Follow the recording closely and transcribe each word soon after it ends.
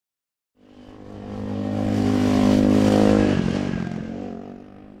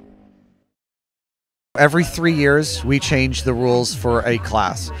Every 3 years, we change the rules for a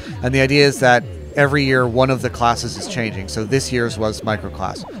class. And the idea is that every year, one of the classes is changing. So this year's was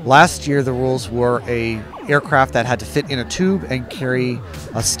microclass. Last year, the rules were a aircraft that had to fit in a tube and carry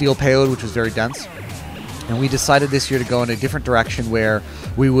a steel payload, which was very dense. And we decided this year to go in a different direction where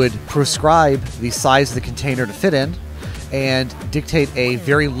we would prescribe the size of the container to fit in and dictate a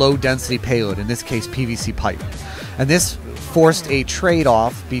very low density payload, in this case PVC pipe. And this forced a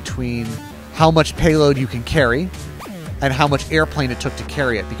trade-off between how much payload you can carry and how much airplane it took to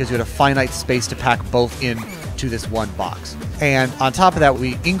carry it, because you had a finite space to pack both into this one box. And on top of that,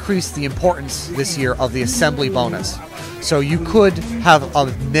 we increased the importance this year of the assembly bonus. So you could have a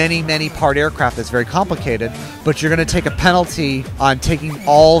many part aircraft that's very complicated, but you're going to take a penalty on taking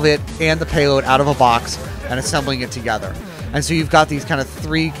all of it and the payload out of a box and assembling it together. And so you've got these kind of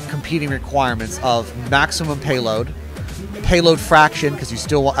three competing requirements of maximum payload fraction, because you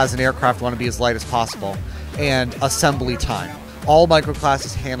still, as an aircraft, want to be as light as possible, and assembly time. All microclass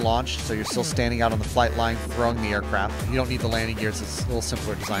is hand-launched, so you're still standing out on the flight line throwing the aircraft. You don't need the landing gears, it's a little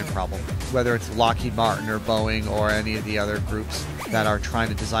simpler design problem. Whether it's Lockheed Martin or Boeing or any of the other groups that are trying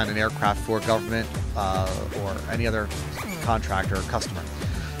to design an aircraft for government or any other contractor or customer,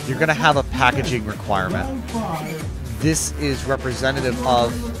 you're going to have a packaging requirement. This is representative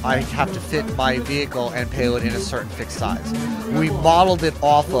of, I have to fit my vehicle and payload in a certain fixed size. We modeled it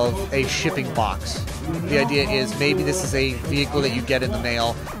off of a shipping box. The idea is maybe this is a vehicle that you get in the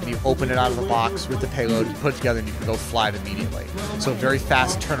mail, and you open it out of the box with the payload, you put it together, and you can go fly it immediately. So very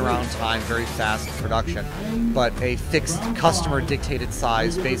fast turnaround time, very fast production, but a fixed customer dictated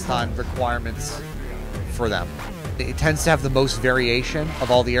size based on requirements for them. It tends to have the most variation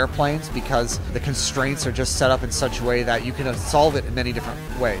of all the airplanes because the constraints are just set up in such a way that you can solve it in many different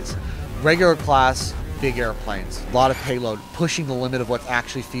ways. Regular class, big airplanes, a lot of payload, pushing the limit of what's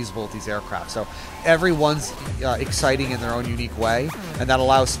actually feasible with these aircraft. So everyone's exciting in their own unique way, and that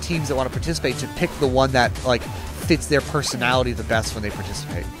allows teams that want to participate to pick the one that fits their personality the best when they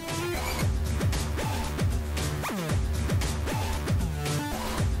participate.